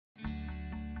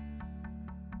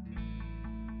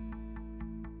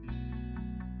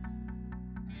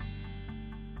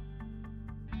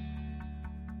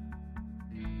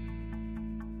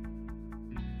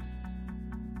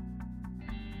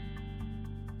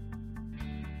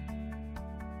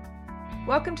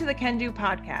Welcome to the Can Do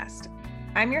podcast.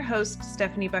 I'm your host,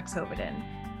 Stephanie Buxhovedin.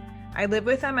 I live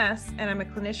with MS and I'm a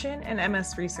clinician and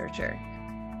MS researcher.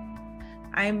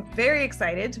 I'm very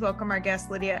excited to welcome our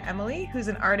guest, Lydia Emily, who's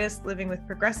an artist living with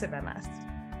progressive MS.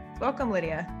 Welcome,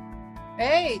 Lydia.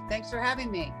 Hey, thanks for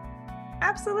having me.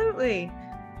 Absolutely.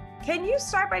 Can you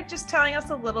start by just telling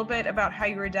us a little bit about how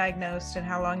you were diagnosed and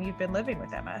how long you've been living with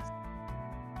MS?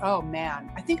 Oh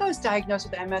man, I think I was diagnosed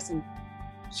with MS in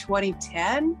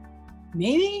 2010,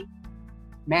 maybe?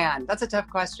 Man, that's a tough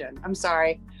question. I'm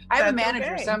sorry. I have a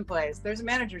manager someplace. There's a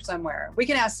manager somewhere. We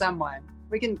can ask someone.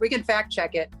 We can fact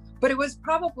check it. But it was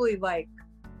probably like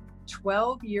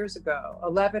 12 years ago,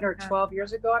 11 or 12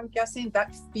 years ago, I'm guessing.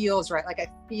 That feels right. Like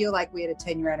I feel like we had a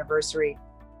 10-year anniversary,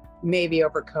 maybe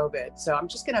over COVID. So I'm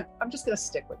just gonna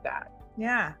stick with that.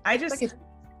 Yeah, I just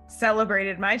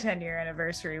celebrated my 10-year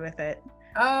anniversary with it.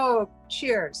 Oh,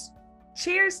 cheers.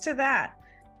 Cheers to that.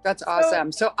 That's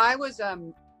awesome. So I was,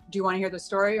 do you want to hear the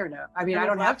story or no? I mean, I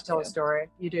don't have to tell a story.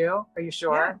 You do? Are you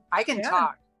sure? Yeah. I can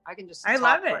talk. I can just talk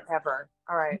love it. forever.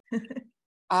 All right.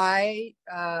 I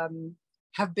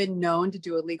have been known to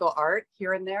do illegal art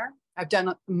here and there. I've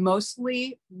done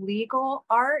mostly legal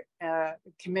art,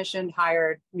 commissioned,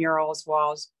 hired murals,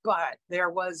 walls, but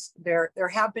there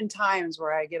have been times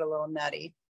where I get a little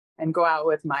nutty and go out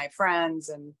with my friends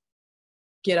and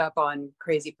get up on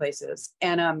crazy places.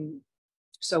 And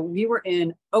so we were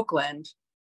in Oakland,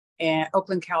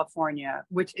 California,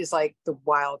 which is like the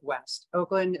Wild West.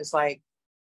 Oakland is like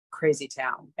crazy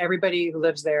town. Everybody who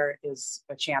lives there is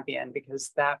a champion because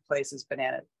that place is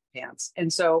banana pants.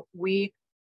 And so we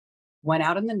went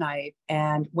out in the night,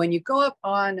 and when you go up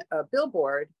on a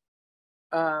billboard,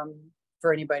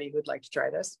 for anybody who'd like to try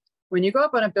this, when you go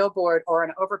up on a billboard or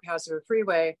an overpass or a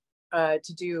freeway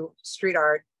to do street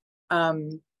art,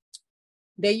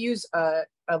 they use a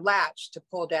latch to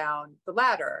pull down the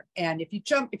ladder. And if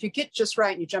you get just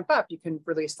right and you jump up, you can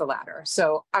release the ladder.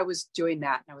 So I was doing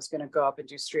that, and I was going to go up and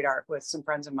do street art with some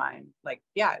friends of mine. I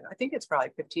think it's probably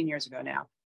 15 years ago now.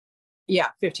 Yeah,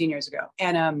 15 years ago.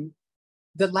 And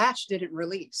the latch didn't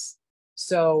release.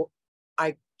 So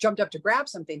I jumped up to grab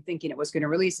something thinking it was going to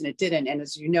release, and it didn't. And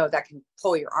as you know, that can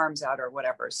pull your arms out or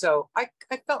whatever. So I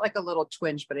felt like a little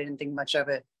twinge, but I didn't think much of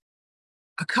it.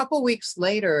 A couple weeks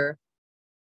later,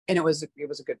 and it was a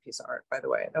good piece of art, by the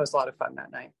way. That was a lot of fun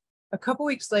that night. A couple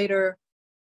weeks later,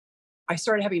 I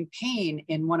started having pain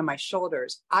in one of my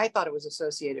shoulders. I thought it was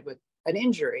associated with an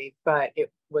injury, but it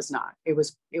was not. It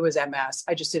was MS.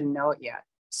 I just didn't know it yet.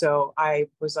 So I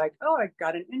was like, oh, I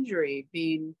got an injury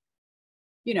being,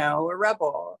 a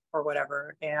rebel or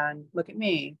whatever. And look at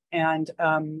me. And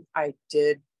I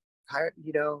did, I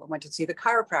went to see the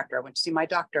chiropractor. I went to see my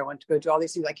doctor. I went to go do all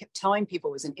these things. I kept telling people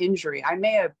it was an injury. I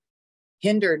may have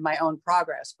hindered my own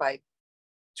progress by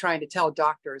trying to tell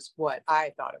doctors what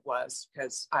I thought it was,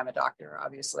 because I'm a doctor,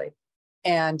 obviously.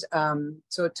 And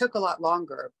so it took a lot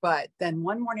longer. But then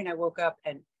one morning I woke up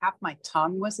and half my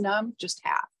tongue was numb, just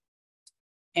half.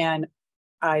 And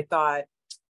I thought,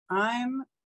 I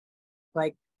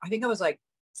think I was like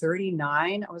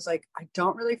 39. I was like, I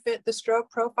don't really fit the stroke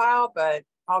profile, but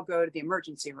I'll go to the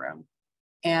emergency room.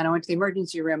 And I went to the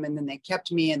emergency room, and then they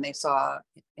kept me, and they saw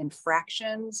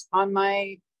infractions on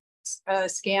my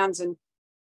scans. And,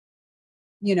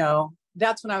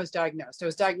 that's when I was diagnosed. I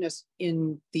was diagnosed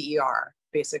in the ER,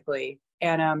 basically.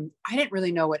 And I didn't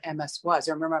really know what MS was.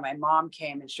 I remember my mom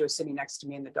came and she was sitting next to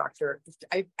me, and the doctor,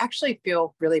 I actually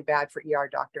feel really bad for ER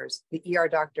doctors. The ER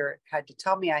doctor had to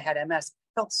tell me I had MS.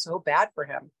 I felt so bad for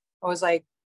him. I was like,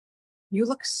 you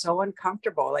look so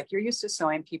uncomfortable. Like you're used to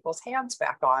sewing people's hands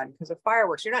back on because of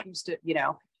fireworks. You're not used to,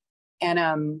 And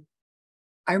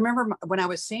I remember when I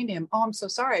was saying to him, oh, I'm so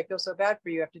sorry. I feel so bad for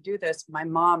you. You have to do this. My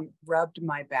mom rubbed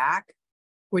my back,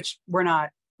 which my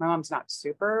mom's not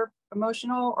super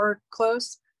emotional or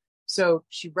close. So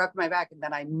she rubbed my back, and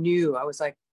then I knew, I was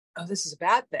like, oh, this is a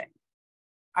bad thing.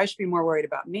 I should be more worried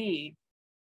about me.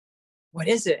 What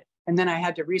is it? And then I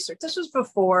had to research. This was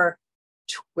before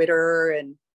Twitter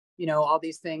and all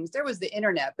these things. There was the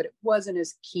internet, but it wasn't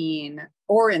as keen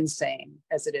or insane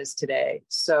as it is today.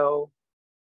 So,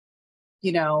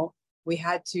 we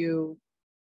had to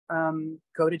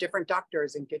go to different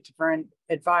doctors and get different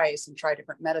advice and try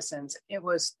different medicines. It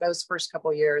was those first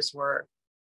couple of years where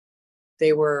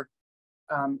they were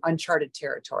uncharted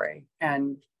territory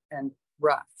and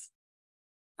rough,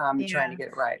 trying to get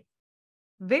it right.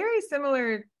 Very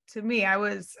similar to me. I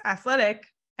was athletic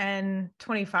and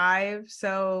 25.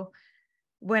 So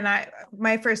when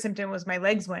my first symptom was my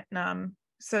legs went numb.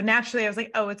 So naturally I was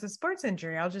like, oh, it's a sports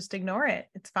injury. I'll just ignore it.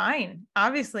 It's fine.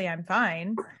 Obviously I'm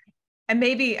fine. And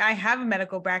maybe I have a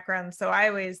medical background, so I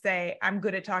always say I'm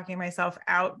good at talking myself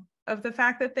out of the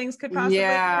fact that things could possibly go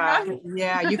wrong.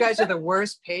 Yeah, you guys are the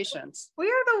worst patients. We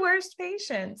are the worst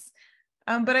patients.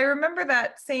 But I remember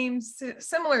that same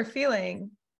similar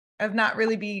feeling of not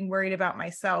really being worried about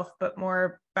myself, but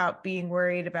more about being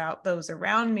worried about those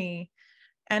around me.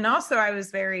 And also I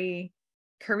was very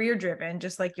career driven,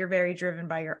 just like you're very driven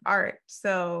by your art.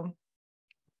 So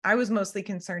I was mostly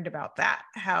concerned about that,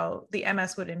 how the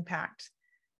MS would impact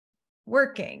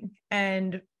working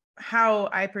and how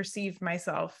I perceived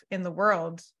myself in the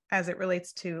world as it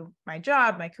relates to my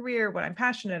job, my career, what I'm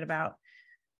passionate about.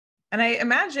 And I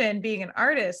imagine being an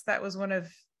artist, that was one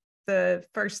of the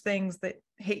first things that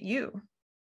hit you.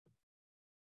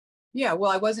 Yeah,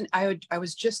 well, I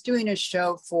was just doing a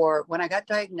show for, when I got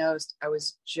diagnosed, I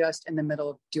was just in the middle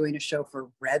of doing a show for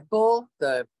Red Bull,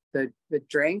 the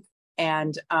drink.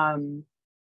 And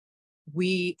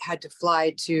we had to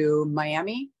fly to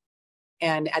Miami.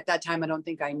 And at that time, I don't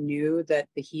think I knew that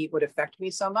the heat would affect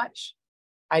me so much.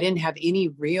 I didn't have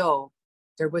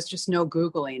there was just no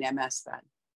Googling MS then.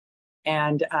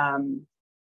 And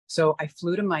so I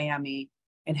flew to Miami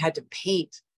and had to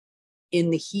paint in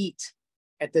the heat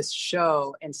at this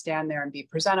show and stand there and be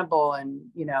presentable and,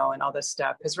 and all this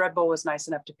stuff. Because Red Bull was nice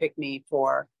enough to pick me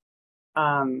for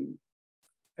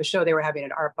a show they were having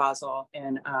at Art Basel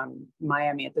in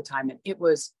Miami at the time. And it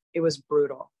was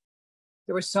brutal.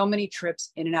 There were so many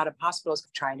trips in and out of hospitals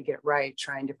trying to get it right,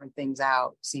 trying different things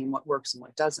out, seeing what works and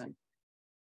what doesn't.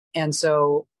 And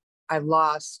so I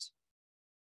lost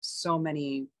so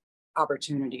many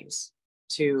opportunities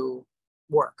to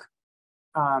work,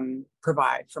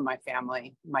 provide for my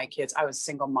family, my kids. I was a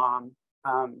single mom,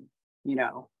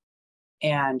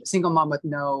 and single mom with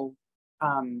no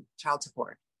child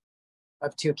support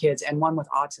of 2 kids and one with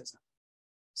autism.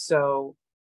 So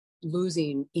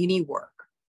losing any work,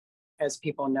 as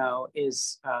people know,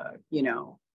 is,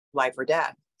 life or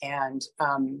death. And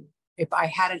if I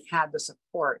hadn't had the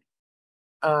support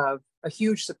of a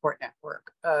huge support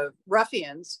network of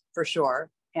ruffians, for sure,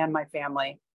 and my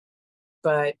family,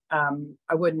 but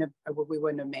we wouldn't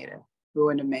have made it. We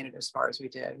wouldn't have made it as far as we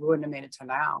did. We wouldn't have made it to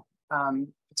now.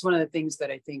 It's one of the things that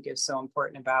I think is so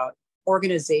important about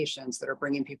organizations that are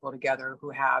bringing people together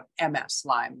who have MS,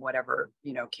 Lyme, whatever,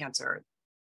 cancer.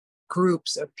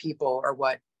 Groups of people are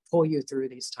what pull you through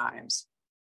these times.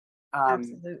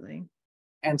 Absolutely.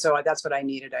 And so that's what I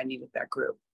needed. I needed that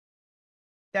group.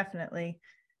 Definitely.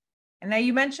 And now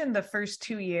you mentioned the first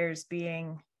 2 years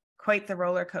being quite the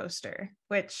roller coaster,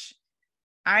 which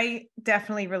I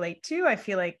definitely relate to. I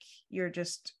feel like you're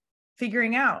just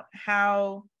figuring out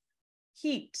how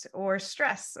heat or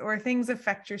stress or things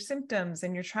affect your symptoms,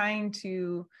 and you're trying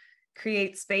to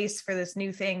create space for this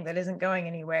new thing that isn't going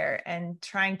anywhere and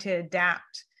trying to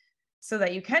adapt so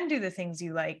that you can do the things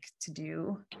you like to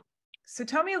do. So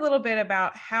tell me a little bit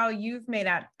about how you've made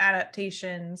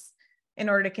adaptations in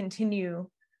order to continue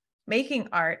making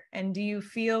art. And do you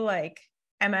feel like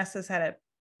MS has had a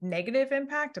negative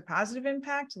impact, a positive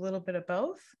impact, a little bit of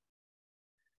both?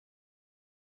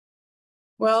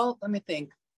 Well, let me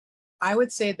think. I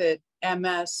would say that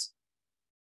MS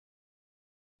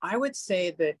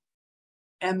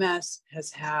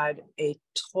has had a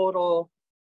total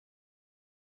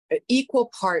equal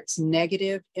parts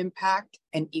negative impact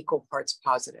and equal parts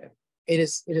positive. It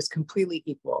is completely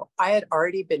equal. I had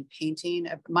already been painting.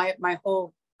 My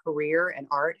whole career in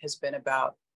art has been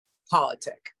about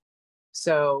politics.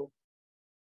 So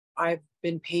I've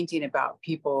been painting about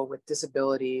people with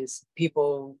disabilities,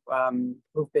 people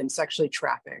who've been sexually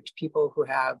trafficked, people who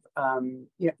have,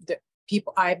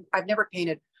 people. I've never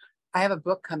painted. I have a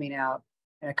book coming out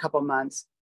in a couple months,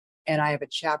 and I have a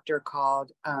chapter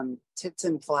called Tits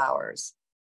and Flowers,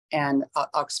 and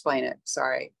I'll explain it.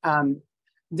 Sorry.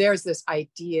 There's this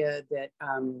idea that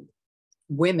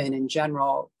women in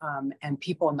general and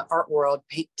people in the art world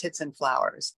paint tits and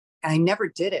flowers. And I never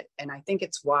did it. And I think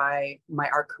it's why my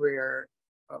art career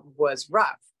was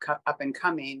rough, up and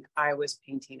coming. I was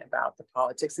painting about the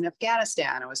politics in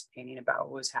Afghanistan. I was painting about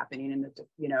what was happening in the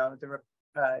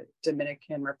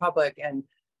Dominican Republic and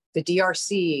the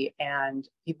DRC, and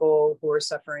people who were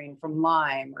suffering from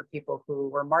Lyme or people who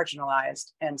were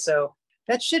marginalized. And so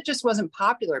that shit just wasn't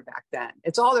popular back then.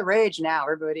 It's all the rage now.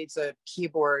 Everybody's a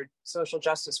keyboard social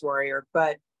justice warrior.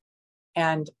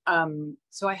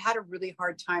 So I had a really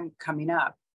hard time coming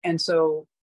up. And so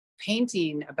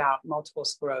painting about multiple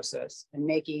sclerosis and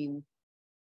making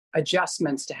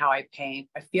adjustments to how I paint,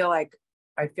 I feel like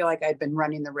I'd been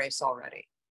running the race already.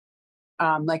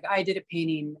 Like I did a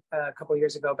painting a couple of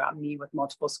years ago about me with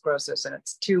multiple sclerosis, and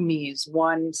it's 2 me's.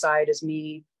 One side is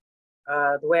me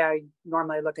The way I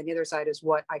normally look on the other side is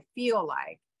what I feel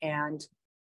like. And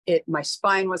my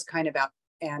spine was kind of out,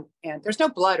 and there's no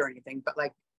blood or anything, but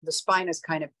like the spine is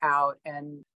kind of out,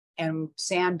 and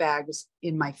sandbags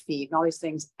in my feet and all these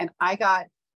things. And I got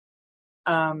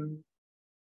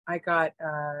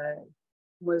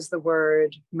was the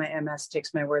word, my MS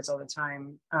takes my words all the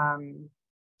time.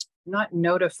 Not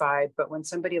notified, but when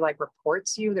somebody like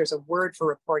reports you, there's a word for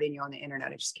reporting you on the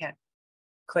internet. I just can't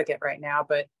click it right now,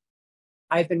 but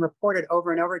I've been reported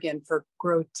over and over again for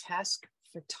grotesque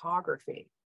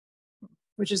photography,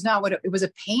 which is not what it was.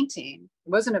 A painting. It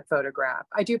wasn't a photograph.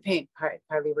 I do paint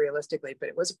highly realistically, but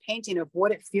it was a painting of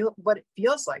what it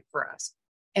feels like for us.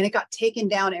 And it got taken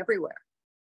down everywhere.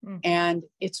 And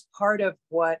it's part of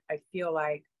what I feel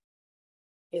like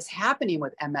is happening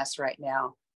with MS right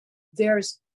now.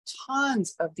 There's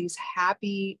tons of these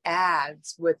happy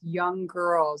ads with young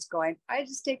girls going, I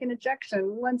just take an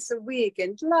injection once a week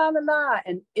and blah, blah, blah.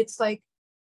 And it's like,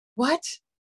 what?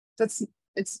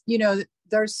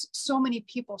 There's so many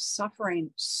people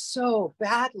suffering so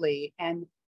badly and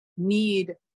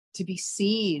need to be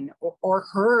seen or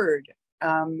heard.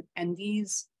 And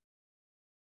these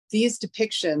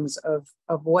depictions of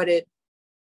what it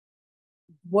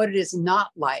is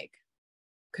not like,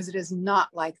 because it is not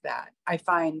like that, I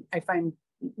find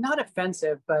not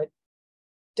offensive, but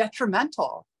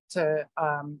detrimental to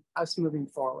us moving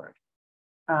forward.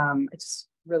 I just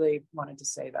really wanted to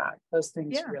say that. Those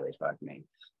things really bug me.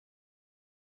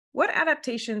 What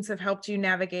adaptations have helped you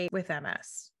navigate with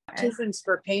MS? Adaptations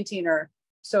for painting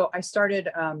so I started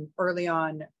early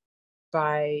on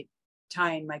by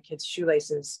tying my kids'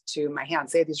 shoelaces to my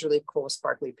hands. They had these really cool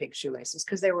sparkly pink shoelaces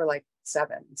because they were like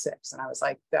 7 and 6. And I was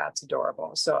like, that's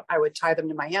adorable. So I would tie them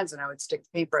to my hands and I would stick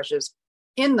the paintbrushes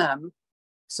in them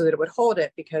so that it would hold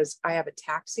it, because I have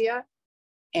ataxia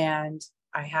and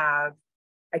I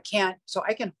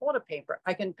can hold a paintbrush.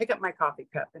 I can pick up my coffee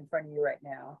cup in front of you right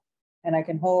now and I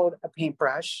can hold a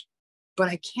paintbrush, but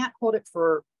I can't hold it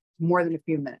for more than a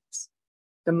few minutes.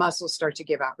 The muscles start to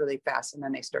give out really fast and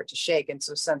then they start to shake. And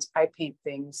so since I paint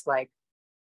things like,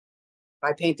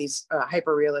 I paint these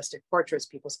hyper realistic portraits,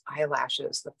 people's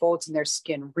eyelashes, the folds in their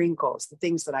skin, wrinkles, the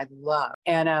things that I love.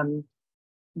 And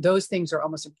those things are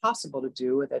almost impossible to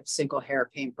do with a single hair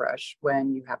paintbrush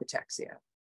when you have ataxia.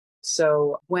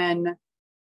 So when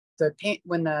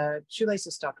the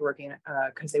shoelaces stopped working,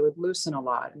 because they would loosen a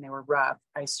lot and they were rough,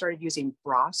 I started using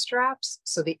bra straps.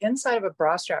 So the inside of a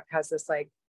bra strap has this, like,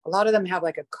 a lot of them have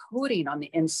like a coating on the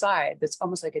inside that's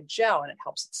almost like a gel, and it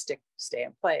helps it stay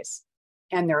in place.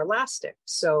 And they're elastic,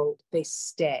 so they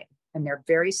stay, and they're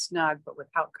very snug, but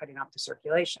without cutting off the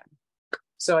circulation.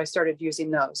 So I started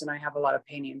using those, and I have a lot of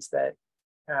paintings that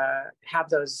have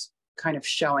those kind of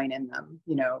showing in them,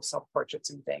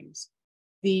 self-portraits and things.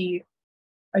 The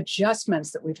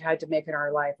adjustments that we've had to make in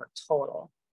our life are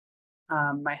total.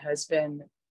 My husband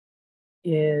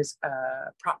is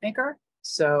a prop maker,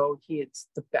 so he's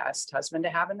the best husband to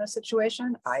have in this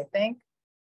situation, I think.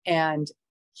 And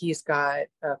he's got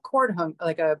a cord hung,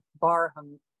 like a bar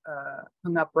hung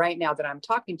up right now that I'm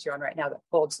talking to you on right now that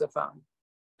holds the phone.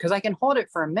 Because I can hold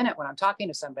it for a minute when I'm talking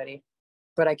to somebody,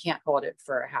 but I can't hold it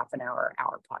for a half an hour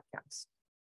podcast.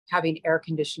 Having air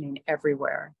conditioning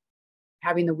everywhere,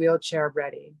 having the wheelchair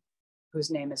ready,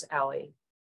 whose name is Ellie,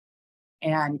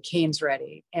 and canes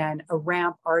ready, and a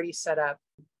ramp already set up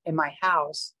in my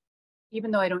house. Even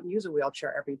though I don't use a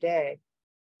wheelchair every day,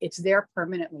 it's there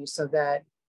permanently so that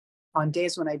on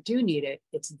days when I do need it,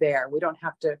 it's there. We don't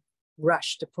have to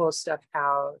rush to pull stuff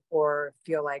out or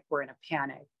feel like we're in a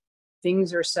panic.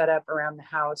 Things are set up around the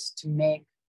house to make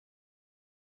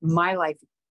my life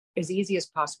as easy as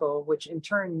possible, which in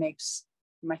turn makes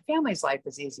my family's life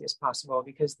as easy as possible,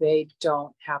 because they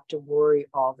don't have to worry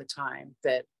all the time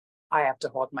that I have to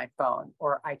hold my phone,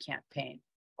 or I can't paint,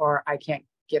 or I can't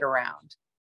get around.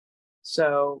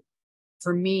 So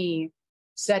for me,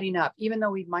 setting up, even though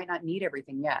we might not need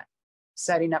everything yet,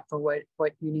 setting up for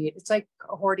what you need. It's like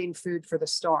hoarding food for the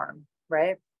storm,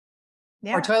 right?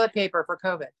 Yeah. Or toilet paper for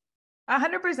COVID.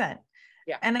 100%.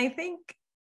 Yeah. And I think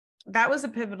that was a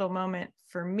pivotal moment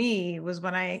for me, was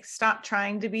when I stopped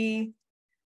trying to be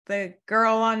the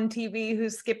girl on TV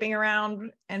who's skipping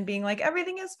around and being like,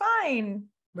 everything is fine.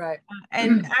 Right.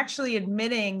 And actually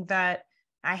admitting that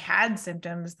I had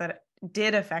symptoms that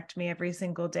did affect me every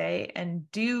single day and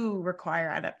do require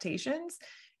adaptations.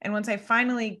 And once I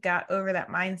finally got over that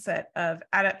mindset of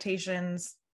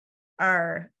adaptations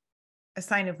are a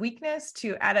sign of weakness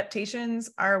to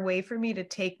adaptations are a way for me to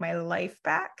take my life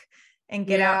back and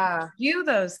get out and do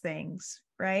those things,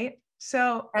 right?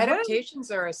 So adaptations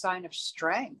are a sign of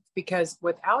strength, because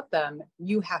without them,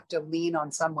 you have to lean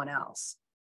on someone else.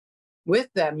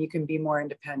 With them, you can be more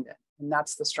independent. And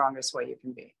that's the strongest way you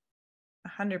can be.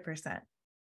 100%.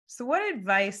 So what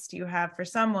advice do you have for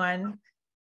someone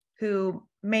who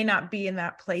may not be in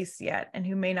that place yet and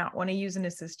who may not want to use an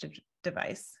assistive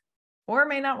device or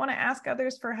may not want to ask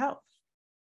others for help?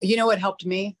 You know what helped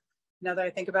me? Now that I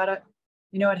think about it,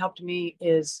 you know what helped me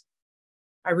is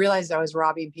I realized I was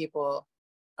robbing people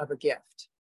of a gift.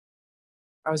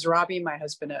 I was robbing my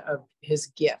husband of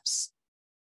his gifts.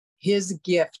 His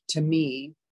gift to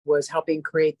me was helping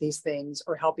create these things,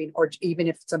 or helping, or even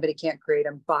if somebody can't create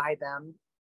them, buy them,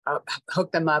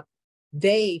 hook them up.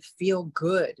 They feel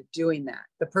good doing that.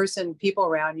 People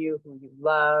around you who you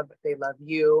love, they love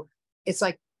you. It's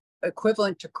like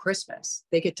equivalent to Christmas.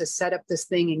 They get to set up this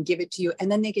thing and give it to you,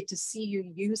 and then they get to see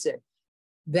you use it.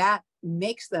 That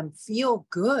makes them feel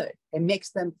good and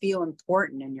makes them feel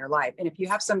important in your life. And if you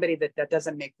have somebody that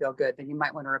doesn't make feel good, then you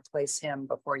might want to replace him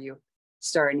before you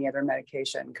start any other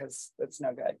medication, because it's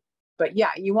no good. But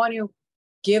yeah, you want to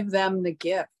give them the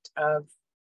gift of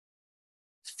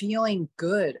feeling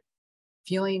good,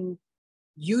 feeling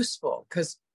useful,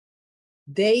 because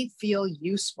they feel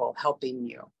useful helping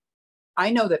you.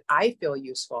 I know that I feel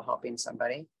useful helping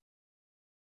somebody.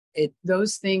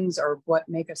 Those things are what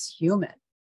make us human.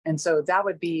 And so that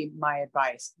would be my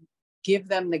advice. Give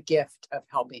them the gift of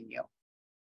helping you.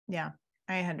 Yeah,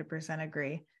 I 100%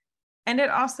 agree. And it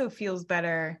also feels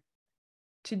better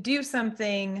to do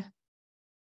something,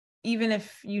 even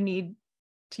if you need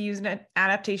to use an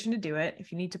adaptation to do it.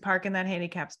 If you need to park in that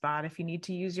handicap spot, if you need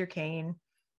to use your cane,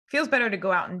 it feels better to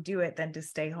go out and do it than to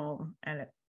stay home and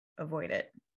avoid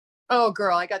it. Oh,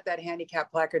 girl, I got that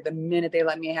handicap placard the minute they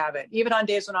let me have it. Even on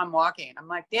days when I'm walking, I'm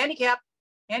like, the handicap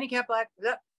placard,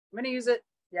 I'm going to use it.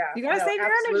 Yeah. You got to save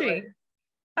your energy.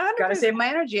 Got to save my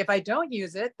energy. If I don't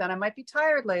use it, then I might be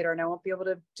tired later and I won't be able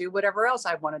to do whatever else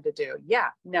I wanted to do. Yeah,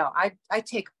 no, I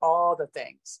take all the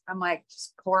things. I'm like,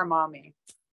 just poor mommy.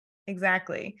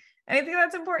 Exactly. And I think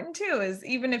that's important too, is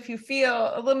even if you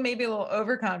feel maybe a little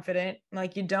overconfident,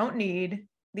 like you don't need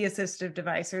the assistive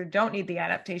device or don't need the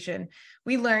adaptation,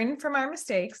 we learn from our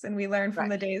mistakes, and we learn from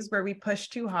the days where we push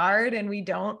too hard and we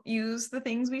don't use the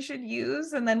things we should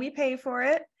use, and then we pay for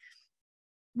it.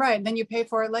 Right. And then you pay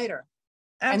for it later.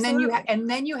 Absolutely. And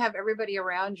then you have everybody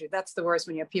around you. That's the worst,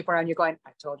 when you have people around you going,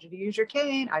 I told you to use your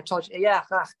cane. I told you,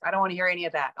 I don't want to hear any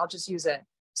of that. I'll just use it.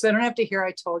 So I don't have to hear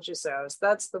I told you so.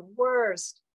 That's the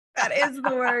worst. That is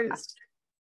the worst.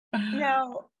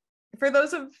 Now, for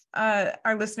those of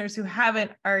our listeners who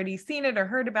haven't already seen it or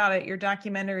heard about it, your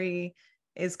documentary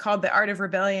is called The Art of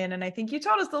Rebellion. And I think you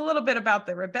told us a little bit about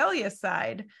the rebellious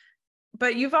side,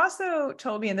 but you've also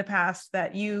told me in the past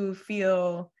that you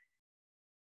feel,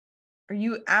 or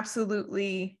you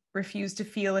absolutely refuse to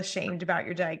feel ashamed about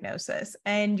your diagnosis.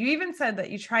 And you even said that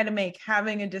you try to make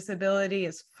having a disability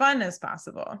as fun as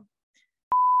possible.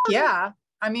 Yeah.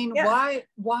 I mean, why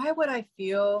would I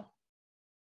feel,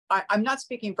 I'm not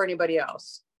speaking for anybody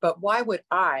else, but why would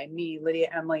me, Lydia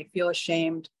Emily, feel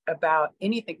ashamed about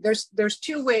anything? There's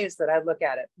two ways that I look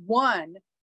at it. One,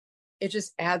 it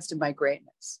just adds to my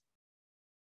greatness.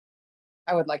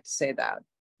 I would like to say that.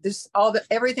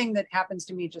 Everything that happens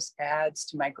to me just adds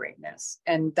to my greatness.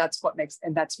 And that's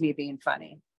me being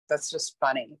funny. That's just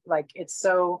funny. Like, it's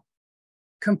so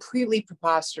completely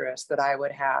preposterous that I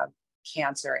would have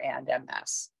cancer and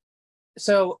MS.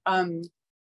 So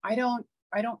I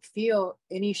don't feel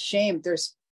any shame.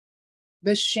 There's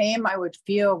the shame I would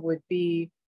feel would be,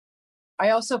 I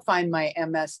also find my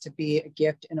MS to be a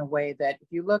gift in a way that if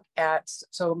you look at,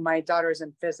 so my daughter's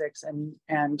in physics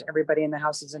and everybody in the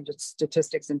house is into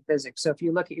statistics and physics. So if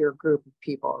you look at your group of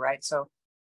people, right? So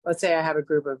let's say I have a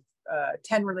group of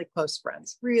 10 really close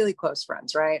friends,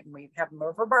 right? And we have them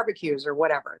over for barbecues or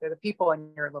whatever. They're the people in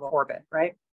your little orbit,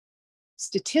 right?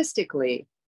 Statistically,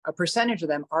 a percentage of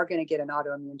them are going to get an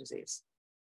autoimmune disease.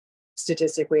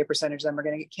 Statistically, a percentage of them are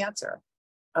going to get cancer,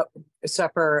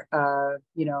 suffer,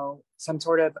 some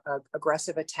sort of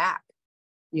aggressive attack,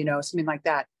 something like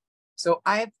that. So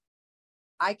I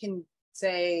can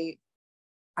say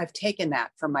I've taken that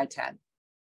from my 10.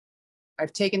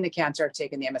 I've taken the cancer, I've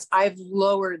taken the MS. I've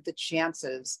lowered the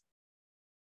chances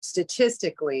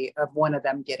statistically of one of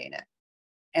them getting it.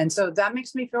 And so that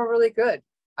makes me feel really good.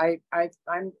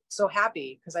 I'm so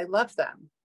happy because I love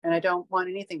them and I don't want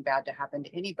anything bad to happen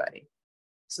to anybody.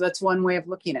 So that's one way of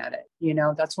looking at it.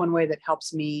 That's one way that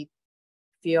helps me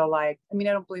feel like, I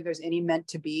don't believe there's any meant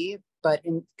to be, but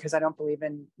because I don't believe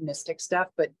in mystic stuff,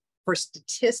 but for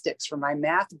statistics, for my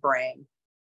math brain,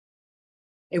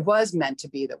 it was meant to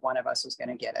be that one of us was going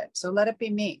to get it. So let it be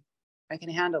me. I can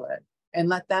handle it, and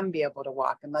let them be able to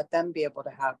walk and let them be able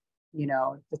to have,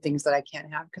 the things that I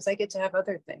can't have because I get to have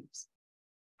other things.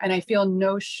 And I feel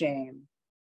no shame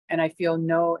and I feel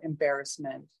no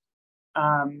embarrassment.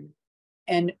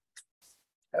 And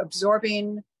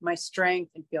absorbing my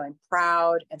strength and feeling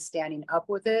proud and standing up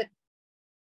with it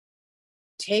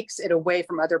takes it away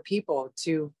from other people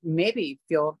to maybe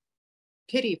feel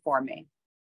pity for me.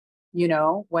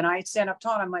 When I stand up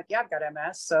tall, I'm like, yeah, I've got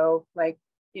MS. So like,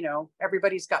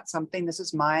 everybody's got something. This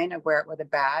is mine. I wear it with a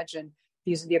badge, and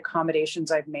these are the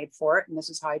accommodations I've made for it. And this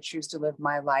is how I choose to live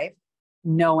my life,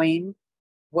 knowing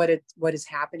what is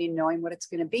happening, knowing what it's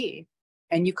going to be.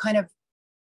 And you kind of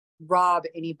rob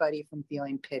anybody from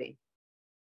feeling pity.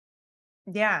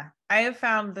 Yeah, I have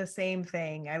found the same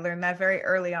thing. I learned that very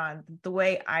early on. The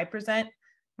way I present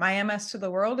my MS to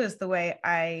the world is the way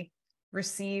I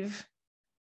receive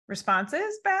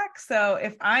responses back. So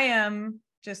if I am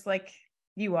just like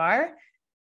you are,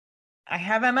 I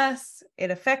have MS,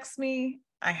 it affects me.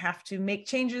 I have to make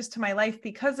changes to my life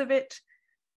because of it.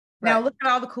 Now look at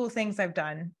all the cool things I've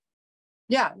done.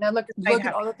 Yeah. Now look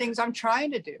at all the things I'm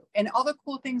trying to do. And all the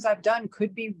cool things I've done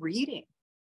could be reading.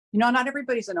 Not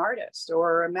everybody's an artist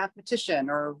or a mathematician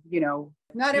or,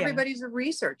 not everybody's a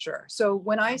researcher. So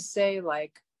when I say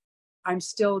like, I'm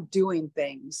still doing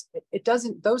things,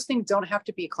 those things don't have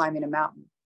to be climbing a mountain.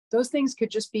 Those things could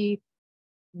just be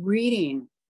reading,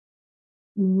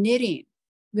 knitting.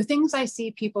 The things I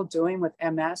see people doing with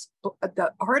MS,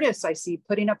 the artists I see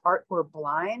putting up art who are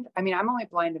blind. I mean, I'm only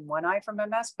blind in one eye from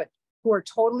MS, but who are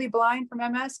totally blind from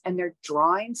MS and they're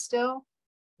drawing still,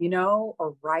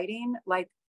 or writing, like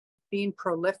being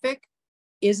prolific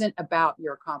isn't about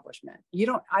your accomplishment.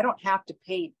 I don't have to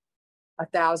paint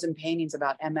 1,000 paintings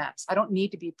about MS. I don't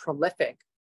need to be prolific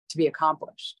to be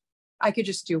accomplished. I could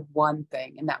just do one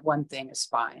thing and that one thing is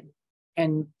fine.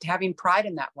 And having pride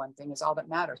in that one thing is all that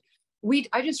matters.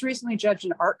 I just recently judged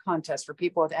an art contest for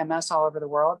people with MS all over the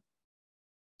world.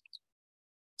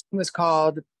 It was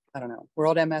called, I don't know,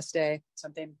 World MS Day,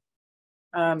 something.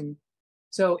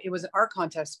 So it was an art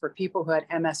contest for people who had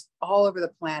MS all over the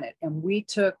planet. And we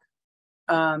took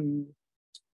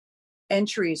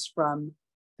entries from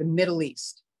the Middle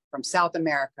East, from South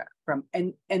America,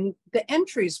 and the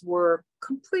entries were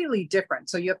completely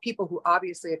different. So you have people who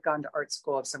obviously had gone to art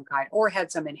school of some kind or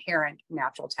had some inherent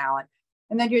natural talent.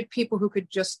 And then you had people who could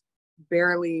just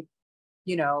barely,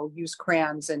 use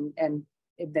crayons and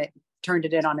they turned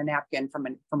it in on a napkin from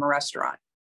a restaurant.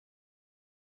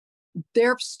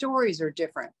 Their stories are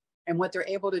different. And what they're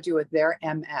able to do with their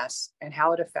MS and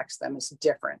how it affects them is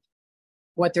different.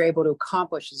 What they're able to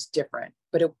accomplish is different.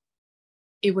 But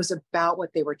it was about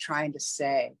what they were trying to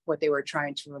say, what they were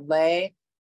trying to relay,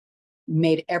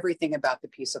 made everything about the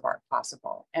piece of art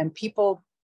possible. And people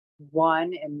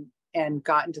won and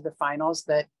got into the finals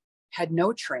that had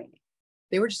no training.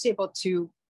 They were just able to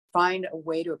find a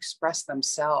way to express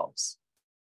themselves,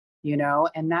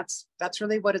 and that's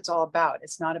really what it's all about.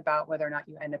 It's not about whether or not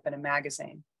you end up in a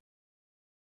magazine.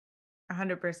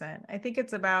 100%. I think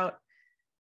it's about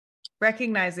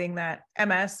recognizing that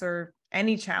MS or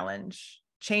any challenge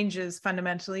changes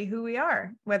fundamentally who we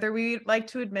are, whether we like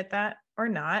to admit that or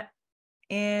not.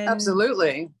 And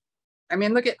absolutely. I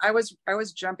mean, I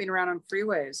was jumping around on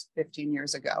freeways 15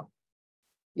 years ago.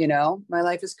 My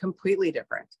life is completely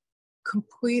different.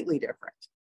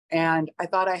 And I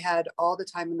thought I had all the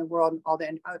time in the world and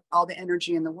all the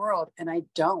energy in the world, and I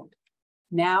don't.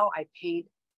 Now I paint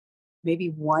maybe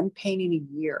one painting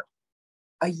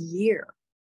a year,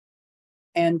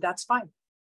 and that's fine.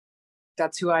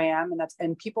 That's who I am,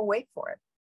 and people wait for it.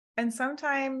 And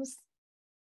sometimes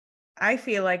I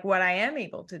feel like what I am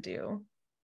able to do,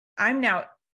 I'm now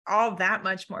all that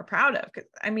much more proud of. Because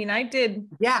I mean,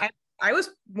 I was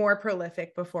more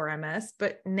prolific before MS,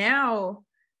 but now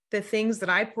the things that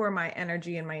I pour my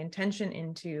energy and my intention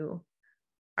into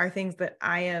are things that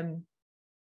I am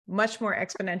much more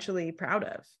exponentially proud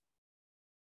of.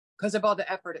 Because of all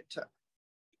the effort it took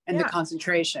and the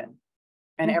concentration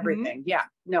and everything. Yeah,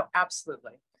 no,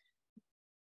 absolutely.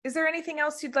 Is there anything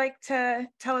else you'd like to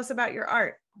tell us about your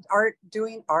art?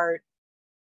 Doing art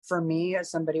for me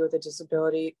as somebody with a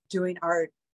disability, doing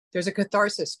art, there's a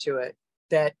catharsis to it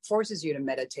that forces you to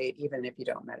meditate, even if you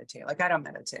don't meditate. Like I don't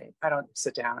meditate. I don't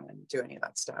sit down and do any of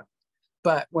that stuff.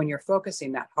 But when you're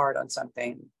focusing that hard on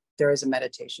something, there is a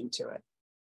meditation to it.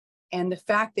 And the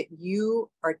fact that you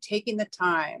are taking the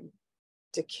time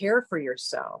to care for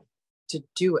yourself, to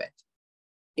do it,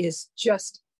 is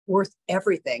just worth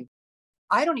everything.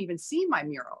 I don't even see my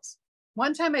murals.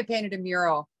 One time I painted a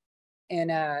mural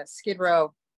in Skid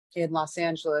Row in Los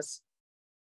Angeles.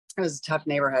 It was a tough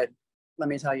neighborhood, let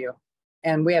me tell you.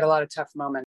 And we had a lot of tough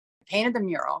moments. Painted the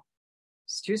mural.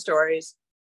 It's 2 stories.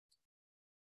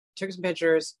 Took some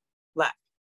pictures, left,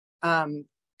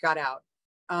 got out.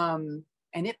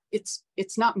 And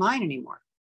it's not mine anymore.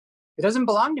 It doesn't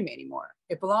belong to me anymore.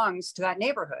 It belongs to that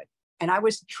neighborhood. And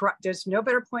there's no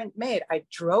better point made. I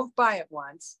drove by it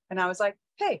once and I was like,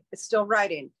 hey, it's still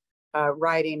writing.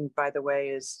 Writing, by the way,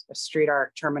 is a street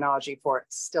art terminology for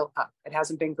it's still up. It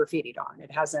hasn't been graffitied on.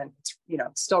 It's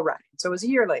still writing. So it was a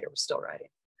year later, we're still writing.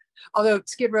 Although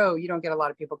Skid Row, you don't get a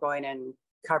lot of people going and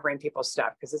covering people's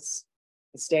stuff because it's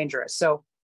dangerous. So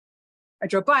I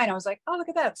drove by and I was like, oh, look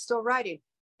at that, it's still writing.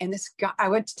 And this guy, I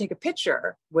went to take a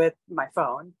picture with my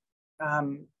phone.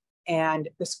 And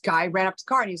this guy ran up to the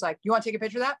car and he's like, you want to take a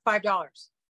picture of that? $5.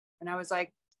 And I was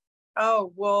like,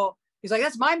 oh, well, he's like,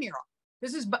 that's my mural.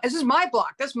 This is my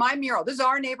block. That's my mural. This is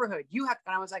our neighborhood. You have,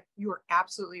 and I was like, you are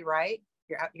absolutely right.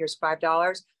 Here's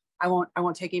 $5. I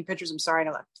won't take any pictures. I'm sorry. And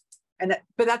I left.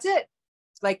 But that's it.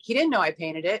 Like, he didn't know I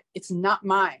painted it. It's not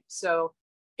mine. So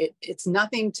it's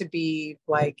nothing to be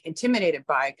like intimidated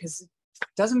by because it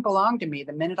doesn't belong to me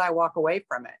the minute I walk away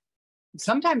from it.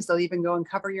 Sometimes they'll even go and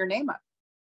cover your name up.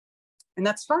 And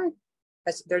that's fine.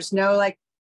 There's no like,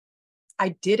 I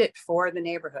did it for the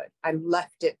neighborhood. I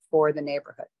left it for the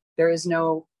neighborhood. There is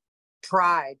no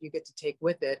pride you get to take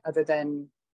with it other than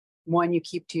one you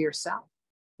keep to yourself.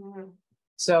 Mm-hmm.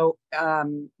 So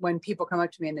when people come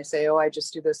up to me and they say, oh, I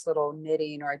just do this little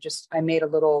knitting, or I made a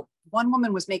little, one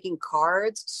woman was making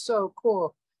cards. So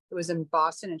cool. It was in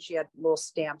Boston and she had a little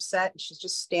stamp set and she's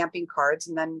just stamping cards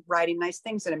and then writing nice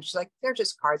things in them. She's like, they're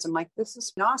just cards. I'm like, this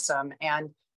is awesome. And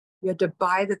you had to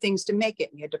buy the things to make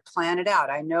it and you had to plan it out.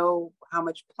 I know how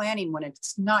much planning went in.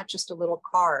 It's not just a little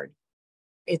card.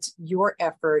 It's your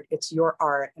effort. It's your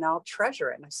art. And I'll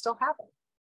treasure it. And I still have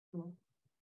it. Mm-hmm.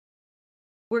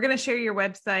 We're going to share your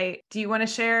website. Do you want to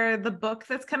share the book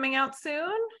that's coming out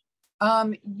soon?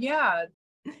 Yeah.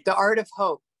 The Art of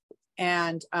Hope.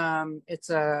 And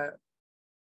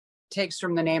takes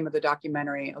from the name of the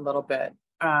documentary a little bit,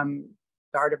 The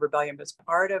Art of Rebellion. But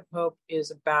Art of Hope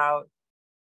is about,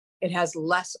 it has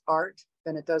less art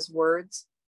than it does words.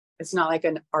 It's not like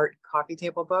an art coffee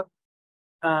table book.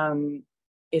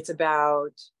 It's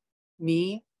about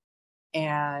me,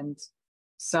 and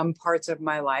some parts of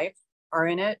my life are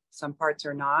in it. Some parts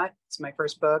are not. It's my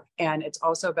first book. And it's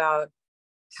also about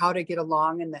how to get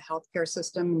along in the healthcare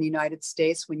system in the United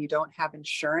States when you don't have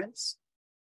insurance.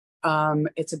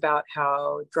 It's about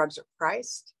how drugs are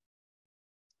priced.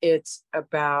 It's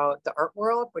about the art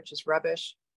world, which is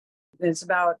rubbish. It's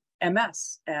about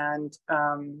MS and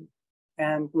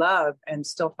love and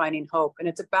still finding hope. And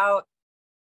it's about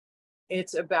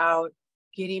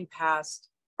getting past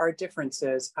our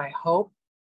differences. I hope.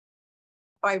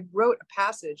 I wrote a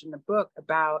passage in the book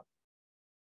about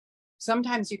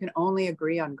sometimes you can only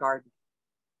agree on gardening.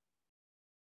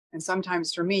 And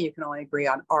sometimes for me, you can only agree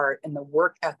on art and the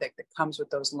work ethic that comes with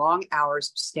those long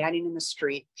hours of standing in the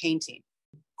street, painting.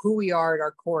 Who we are at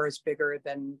our core is bigger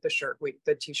than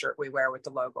the t-shirt we wear with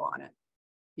the logo on it,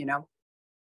 you know?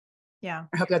 Yeah.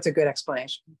 I hope that's a good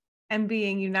explanation. And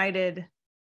being united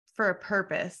for a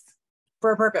purpose.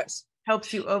 For a purpose.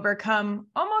 Helps you overcome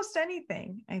almost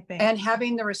anything, I think. And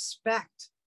having the respect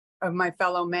of my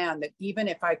fellow man, that even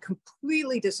if I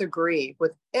completely disagree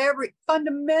with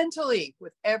fundamentally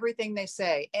with everything they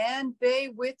say, and they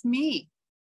with me,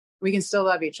 we can still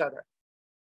love each other.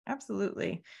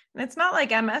 Absolutely. And it's not like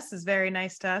MS is very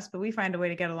nice to us, but we find a way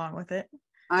to get along with it.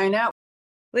 I know.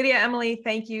 Lydia, Emily,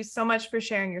 thank you so much for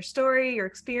sharing your story, your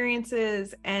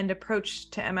experiences, and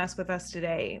approach to MS with us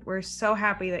today. We're so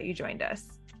happy that you joined us.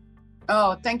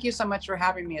 Oh, thank you so much for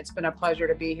having me. It's been a pleasure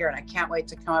to be here, and I can't wait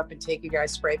to come up and take you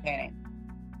guys spray painting.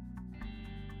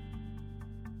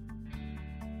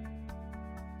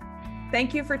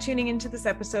 Thank you for tuning into this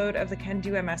episode of the Can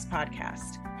Do MS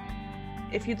podcast.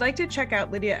 If you'd like to check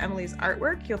out Lydia Emily's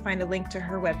artwork, you'll find a link to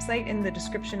her website in the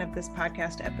description of this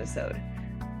podcast episode.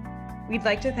 We'd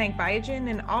like to thank Biogen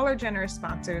and all our generous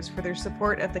sponsors for their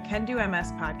support of the Can Do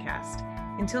MS podcast.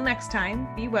 Until next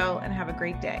time, be well and have a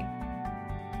great day.